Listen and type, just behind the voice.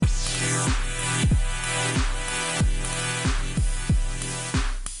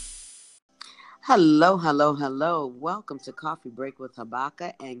Hello, hello, hello. Welcome to Coffee Break with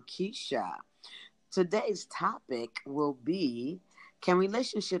Habaka and Keisha. Today's topic will be, can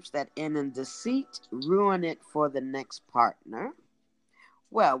relationships that end in deceit ruin it for the next partner?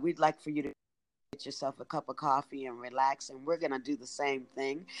 Well, we'd like for you to get yourself a cup of coffee and relax, and we're going to do the same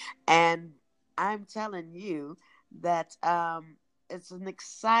thing. And I'm telling you that it's an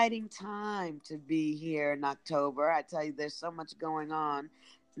exciting time to be here in October. I tell you, there's so much going on.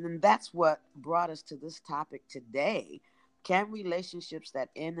 And that's what brought us to this topic today. Can relationships that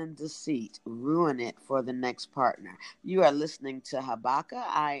end in deceit ruin it for the next partner? You are listening to Habaka.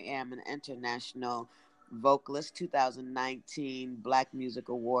 I am an international vocalist, 2019 Black Music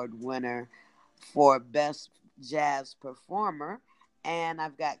Award winner for Best Jazz Performer. And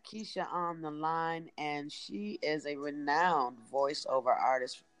I've got Keisha on the line, and she is a renowned voiceover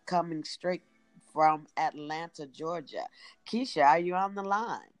artist coming straight from Atlanta, Georgia. Keisha, are you on the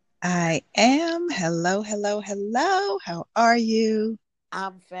line? I am. Hello, hello, hello. How are you?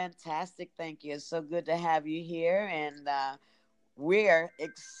 I'm fantastic. Thank you. It's so good to have you here. And we're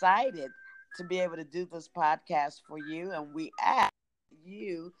excited to be able to do this podcast for you. And we ask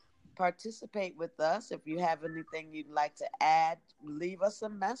you participate with us. If you have anything you'd like to add, leave us a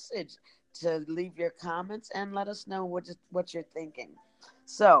message to leave your comments and let us know what you're thinking.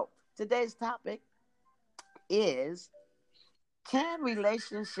 So today's topic is, can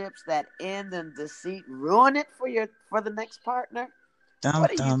relationships that end in deceit ruin it for the next partner? Dum,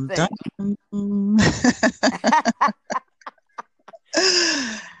 What do you dum, think? dum.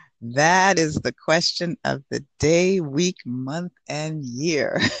 That is the question of the day, week, month, and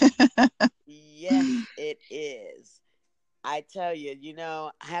year. Yes, it is. I tell you,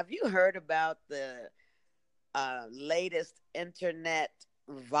 have you heard about the latest internet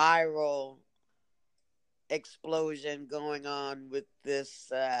viral explosion going on with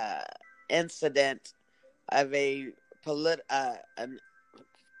this incident of a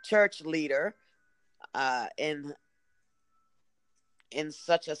church leader in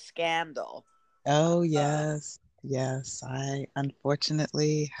such a scandal? Oh, Uh, yes. Yes, I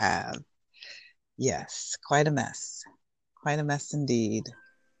unfortunately have. Yes, quite a mess. Quite a mess indeed.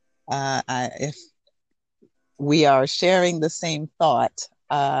 If we are sharing the same thought,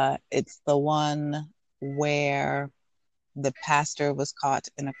 it's the one where the pastor was caught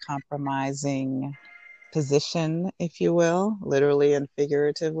in a compromising position, if you will, literally and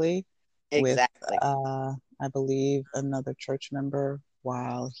figuratively, with, exactly. uh, I believe, another church member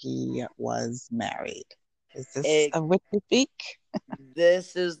while he was married. Is this It, of which you speak?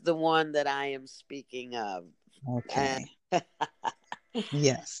 this is the one that I am speaking of. And Okay.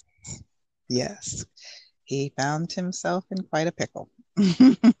 Yes. Yes. He found himself in quite a pickle.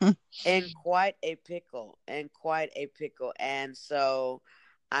 in quite a pickle, and quite a pickle. And so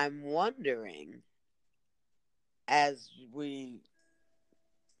I'm wondering, as we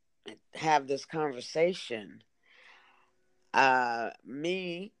have this conversation,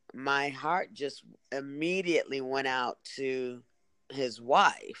 my heart just immediately went out to his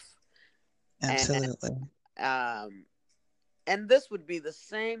wife. And Absolutely. um and this would be the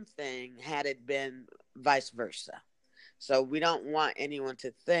same thing had it been vice versa. So we don't want anyone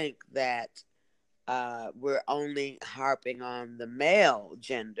to think that we're only harping on the male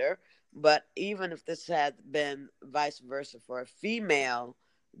gender, but even if this had been vice versa for a female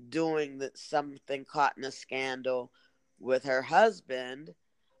doing something caught in a scandal with her husband,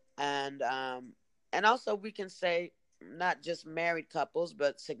 and also we can say not just married couples,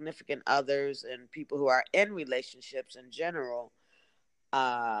 but significant others and people who are in relationships in general.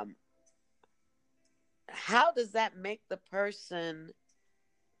 Um, how does that make the person?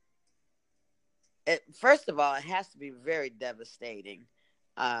 First of all, it has to be very devastating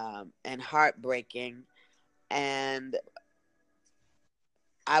and heartbreaking. And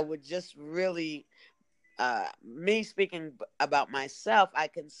I would just really, me speaking about myself, I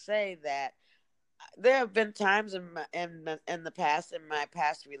can say that there have been times in the past, in my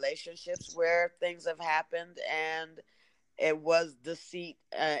past relationships, where things have happened and it was deceit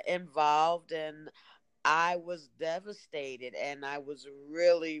involved, and I was devastated, and I was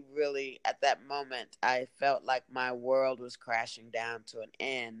really, really, at that moment, I felt like my world was crashing down to an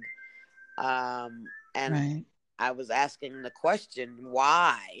end. And Right. I was asking the question,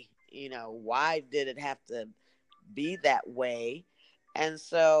 why? Why did it have to be that way? And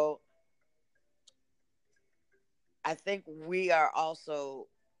so I think we are also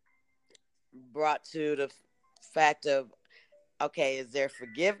brought to the fact of, okay, is there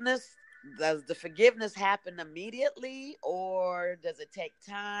forgiveness? Does the forgiveness happen immediately, or does it take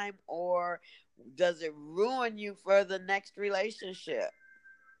time, or does it ruin you for the next relationship?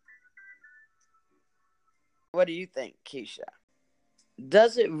 What do you think, Keisha?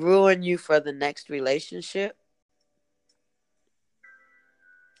 Does it ruin you for the next relationship?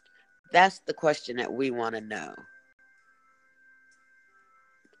 That's the question that we want to know.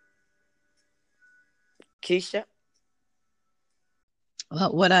 Keisha?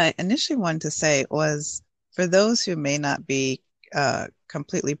 Well, what I initially wanted to say was for those who may not be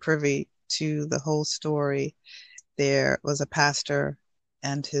completely privy to the whole story, there was a pastor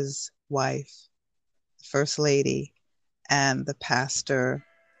and his wife, First Lady, and the pastor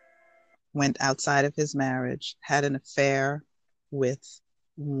went outside of his marriage, had an affair with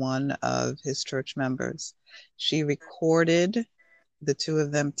one of his church members. She recorded the two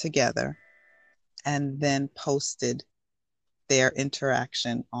of them together and then posted their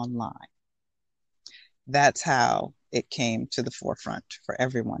interaction online. That's how it came to the forefront for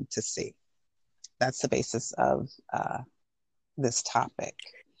everyone to see. That's the basis of this topic.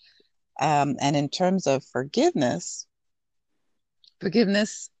 And in terms of forgiveness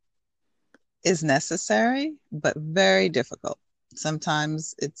is necessary, but very difficult.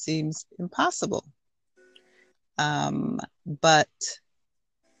 Sometimes it seems impossible. But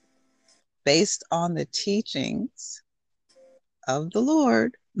based on the teachings of the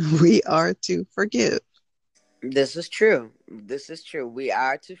Lord, we are to forgive. This is true. This is true. We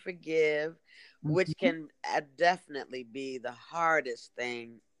are to forgive, which can definitely be the hardest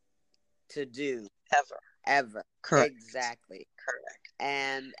thing to do. Ever. Correct. Exactly. Correct.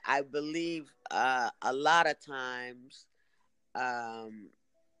 And I believe a lot of times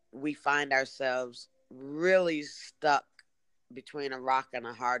we find ourselves really stuck between a rock and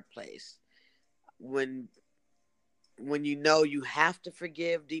a hard place. When you know you have to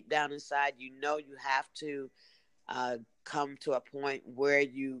forgive deep down inside, you know you have to come to a point where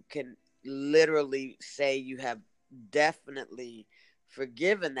you can literally say you have definitely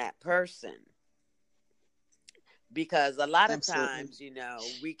forgiven that person. Because a lot of Absolutely. times,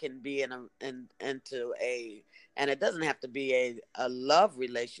 we can be into a, and it doesn't have to be a love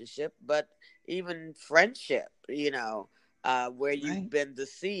relationship, but even friendship, where you've Right. been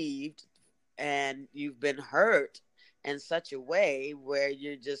deceived and you've been hurt in such a way where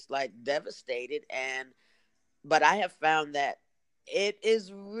you're just like devastated. But I have found that it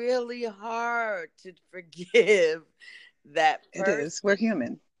is really hard to forgive that person. It is. We're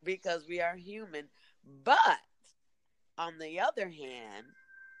human. Because we are human. But on the other hand,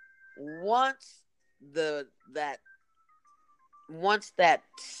 once that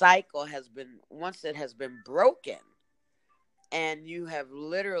cycle has been broken and you have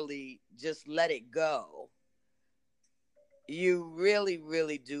literally just let it go, you really,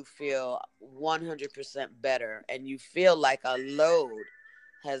 really do feel 100% better, and you feel like a load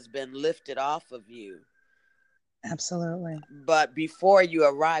has been lifted off of you. Absolutely. But before you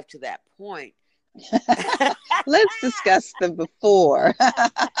arrive to that point, let's discuss the before.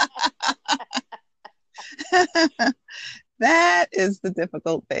 That is the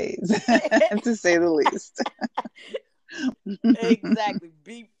difficult phase, to say the least. Exactly.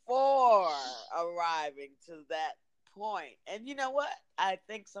 Before arriving to that point. And you know what? I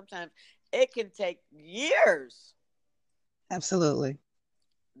think sometimes it can take years. Absolutely.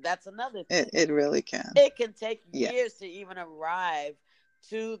 That's another thing. It really can. It can take years to even arrive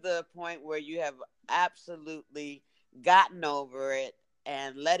to the point where you have absolutely gotten over it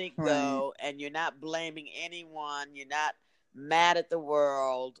and let it go, and you're not blaming anyone. You're not mad at the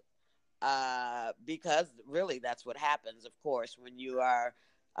world, because really that's what happens, of course, when you are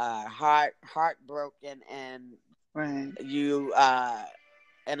heartbroken and you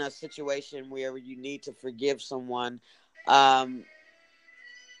in a situation where you need to forgive someone.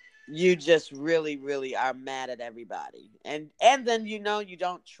 You just really, really are mad at everybody. And then, you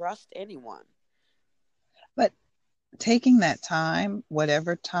don't trust anyone. But taking that time,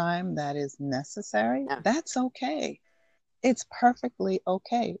 whatever time that is necessary, that's okay. It's perfectly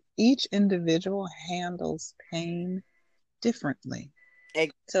okay. Each individual handles pain differently.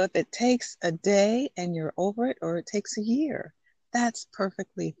 So if it takes a day and you're over it, or it takes a year, that's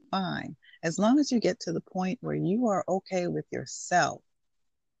perfectly fine. As long as you get to the point where you are okay with yourself.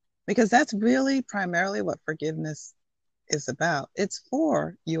 Because that's really primarily what forgiveness is about. It's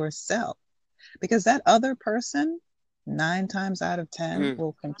for yourself. Because that other person, 9 times out of 10,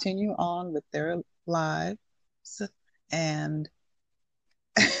 will continue on with their lives and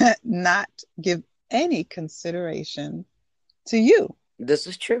not give any consideration to you. This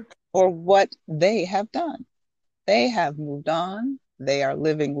is true. Or what they have done. They have moved on. They are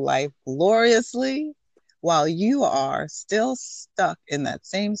living life gloriously, while you are still stuck in that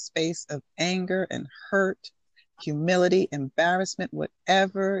same space of anger and hurt, humility, embarrassment,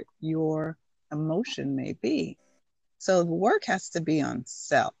 whatever your emotion may be. So the work has to be on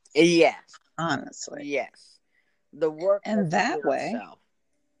self, Yes. honestly. Yes. The work has And to be that on way, self.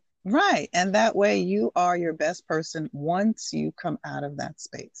 right. And that way you are your best person once you come out of that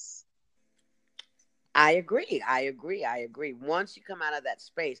space. I agree. I agree. I agree. Once you come out of that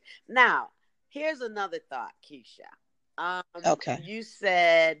space. Now, here's another thought, Keisha. Okay. You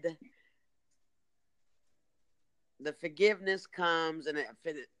said the forgiveness comes and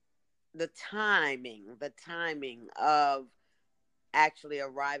the timing of actually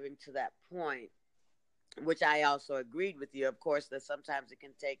arriving to that point, which I also agreed with you. Of course, that sometimes it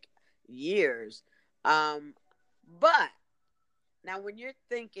can take years. Um, but now, when you're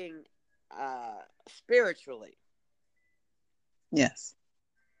thinking spiritually, Yes.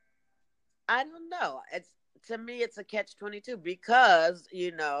 I don't know. It's to me, it's a catch-22 because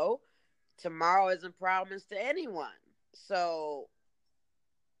tomorrow isn't promised to anyone. So,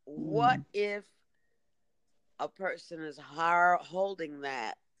 what Mm. if a person is holding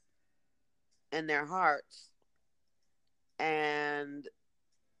that in their hearts and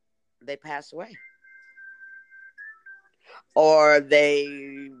they pass away, or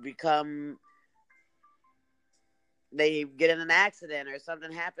they get in an accident, or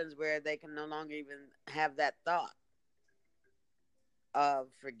something happens where they can no longer even have that thought of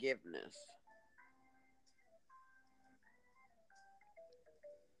forgiveness?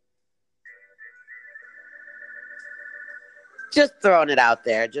 Just throwing it out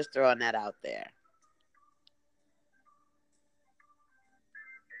there. Just throwing that out there.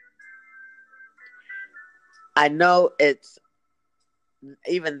 I know it's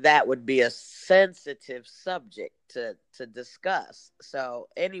even that would be a sensitive subject to discuss. So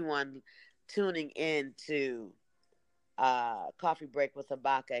anyone tuning in to Coffee Break with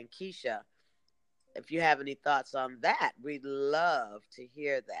Habaka and Keisha, if you have any thoughts on that, we'd love to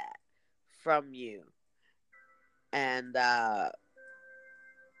hear that from you. And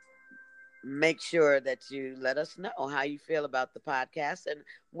make sure that you let us know how you feel about the podcast and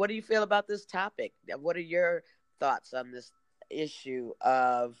what do you feel about this topic. What are your thoughts on this issue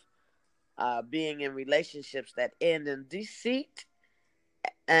of being in relationships that end in deceit,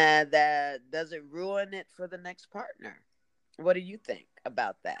 and that does it ruin it for the next partner? What do you think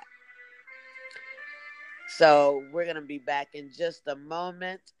about that? So we're going to be back in just a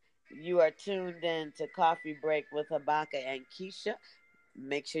moment. You are tuned in to Coffee Break with Habaka and Keisha.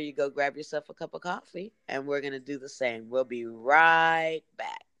 Make sure you go grab yourself a cup of coffee, and we're going to do the same. We'll be right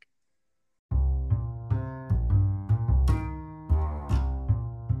back.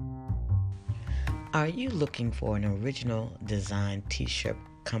 Are you looking for an original design t-shirt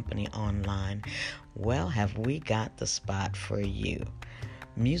company online? Well, have we got the spot for you.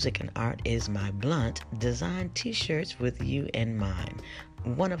 Music and Art is My Blunt design t-shirts with you in mind.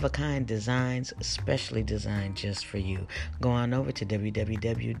 One-of-a-kind designs, specially designed just for you. Go on over to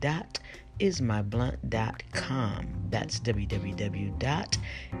www.ismyblunt.com. That's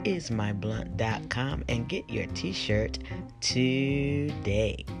www.ismyblunt.com and get your t-shirt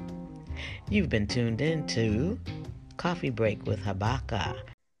today. You've been tuned in to Coffee Break with Habaka.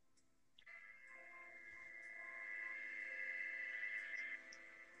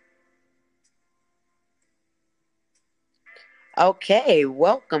 Okay,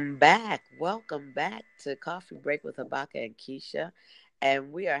 welcome back. Welcome back to Coffee Break with Habaka and Keisha.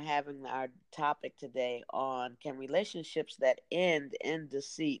 And we are having our topic today on, can relationships that end in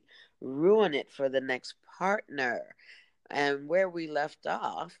deceit ruin it for the next partner? And where we left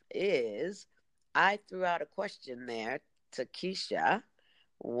off is I threw out a question there to Keisha,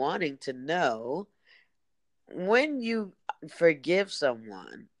 wanting to know, when you forgive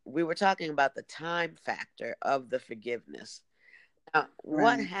someone, we were talking about the time factor of the forgiveness.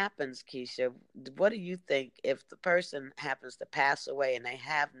 What Right. happens, Keisha? What do you think if the person happens to pass away and they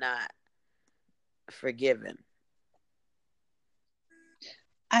have not forgiven?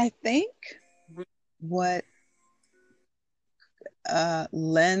 I think what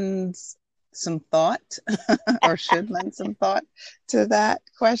lends some thought or should lend some thought to that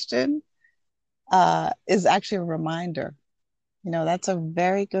question is actually a reminder. That's a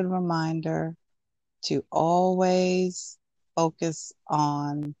very good reminder to always focus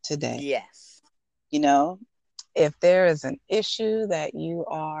on today. Yes. You know, if there is an issue that you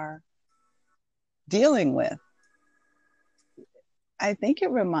are dealing with, I think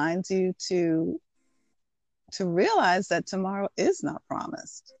it reminds you to realize that tomorrow is not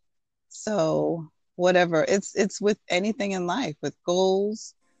promised. So whatever, it's with anything in life, with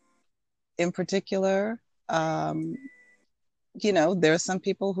goals in particular. Um, there are some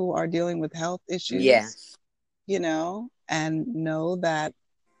people who are dealing with health issues, Yes. and know that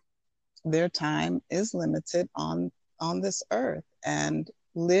their time is limited on this earth, and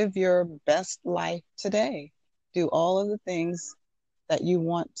live your best life today. Do all of the things that you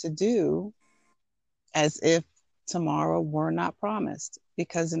want to do as if tomorrow were not promised,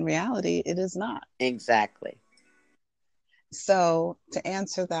 because in reality, it is not. Exactly. So, to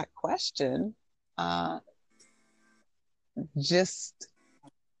answer that question, uh, just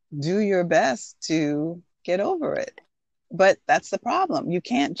do your best to get over it. But that's the problem. You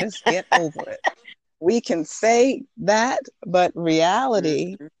can't just get over it. We can say that, but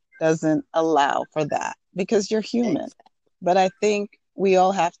reality Mm-hmm. doesn't allow for that because you're human. Exactly. But I think we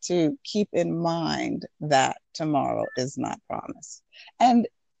all have to keep in mind that tomorrow is not promised. And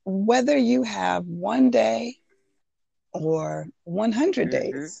whether you have 1 day or 100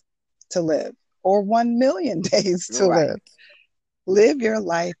 Mm-hmm. days to live or 1 million days to Right. live your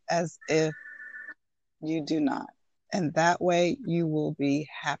life as if you do not. And that way you will be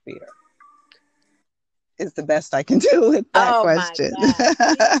happier, is the best I can do with that Oh my question. God,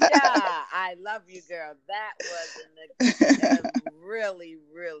 Keisha, I love you, girl. That was a really,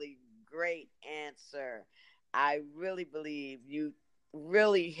 really great answer. I really believe you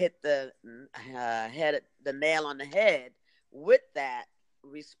really hit the nail on the head with that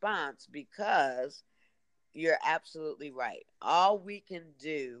response, because you're absolutely right. All we can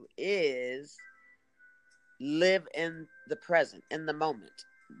do is live in the present, in the moment,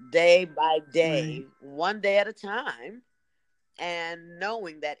 day by Right. day, one day at a time, and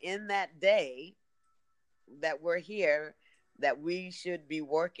knowing that in that day that we're here, that we should be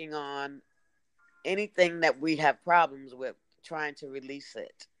working on anything that we have problems with, trying to release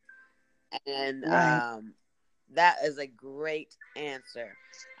it. And Right. that is a great answer.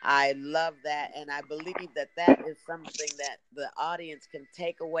 I love that, and I believe that that is something that the audience can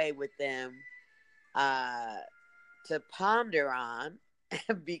take away with them, uh, to ponder on,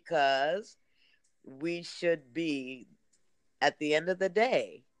 because we should be, at the end of the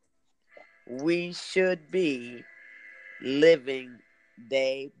day, we should be living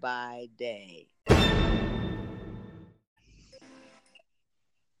day by day.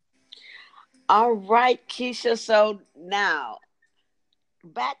 All right, Keisha. So now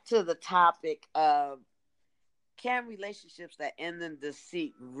back to the topic of, can relationships that end in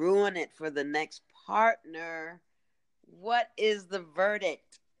deceit ruin it for the next partner? What is the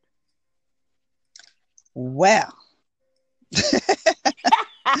verdict? Well,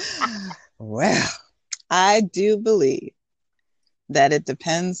 well, I do believe that it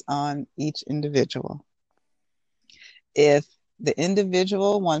depends on each individual. If the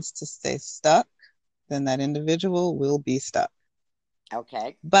individual wants to stay stuck, then that individual will be stuck.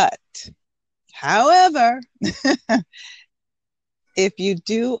 Okay. But, however, if you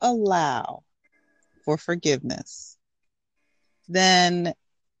do allow for forgiveness, then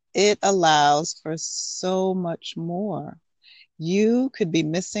it allows for so much more. You could be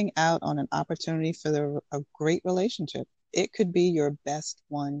missing out on an opportunity for a great relationship. It could be your best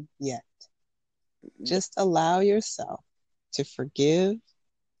one yet. Just allow yourself to forgive.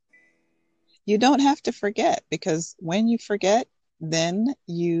 You don't have to forget, because when you forget, then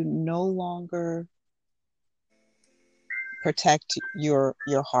you no longer protect your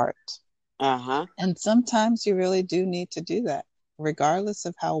heart. Uh-huh. And sometimes you really do need to do that. Regardless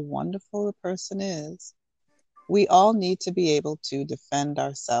of how wonderful the person is, we all need to be able to defend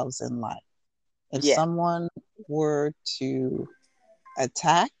ourselves in life. If Yeah. someone were to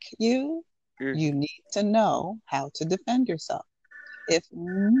attack you, Mm. you need to know how to defend yourself. If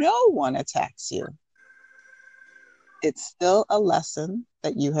no one attacks you, it's still a lesson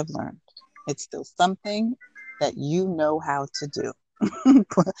that you have learned. It's still something that you know how to do,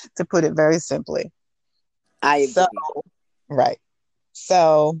 to put it very simply. I So, agree. right.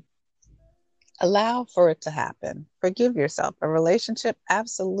 So, allow for it to happen. Forgive yourself. A relationship,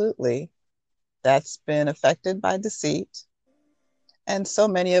 absolutely, that's been affected by deceit. And so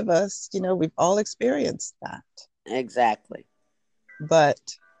many of us, we've all experienced that. Exactly. But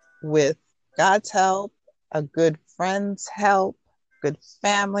with God's help, a good friend's help, good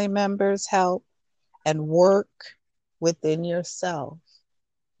family members' help, and work within yourself,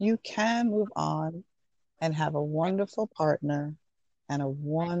 you can move on and have a wonderful partner and a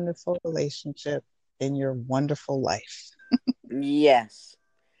wonderful relationship in your wonderful life. Yes.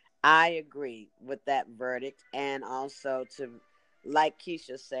 I agree with that verdict. And also, to, like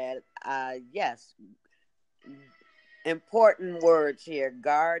Keisha said, yes, important words here: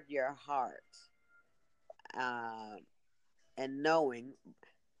 guard your heart, uh, and knowing,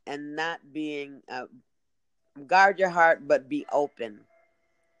 and not being, guard your heart, but be open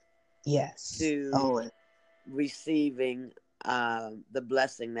Yes. to Oh, receiving the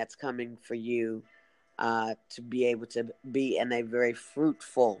blessing that's coming for you to be able to be in a very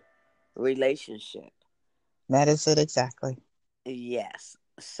fruitful relationship. That is it exactly. Yes.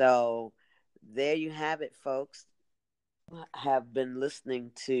 So there you have it, folks. Have been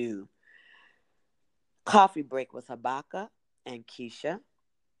listening to Coffee Break with Habaka and Keisha.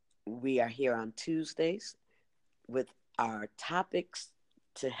 We are here on Tuesdays with our topics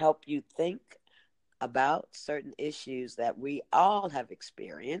to help you think about certain issues that we all have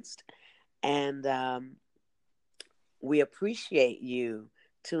experienced. And we appreciate you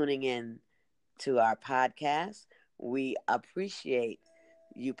tuning in to our podcast. We appreciate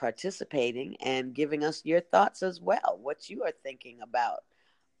you participating and giving us your thoughts as well, what you are thinking about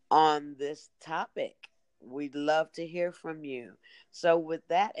on this topic. We'd love to hear from you. So, with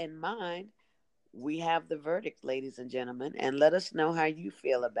that in mind, we have the verdict, ladies and gentlemen, and let us know how you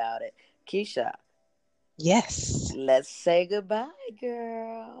feel about it. Keisha, Yes. let's say goodbye,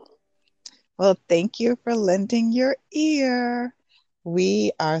 girl. Well, thank you for lending your ear.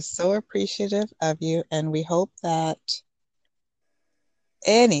 We are so appreciative of you, and we hope that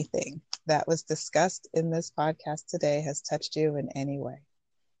anything that was discussed in this podcast today has touched you in any way.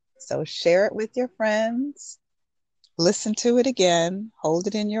 So share it with your friends, listen to it again, hold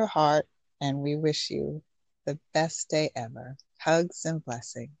it in your heart, and we wish you the best day ever. Hugs and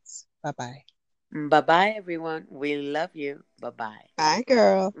blessings. Bye-bye. Bye bye, everyone. We love you. Bye bye. Bye,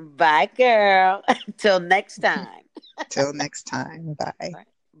 girl. Bye, girl. Till next time. Till next time. Bye. Right.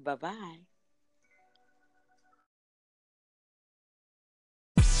 Bye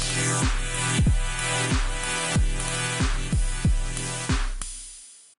bye.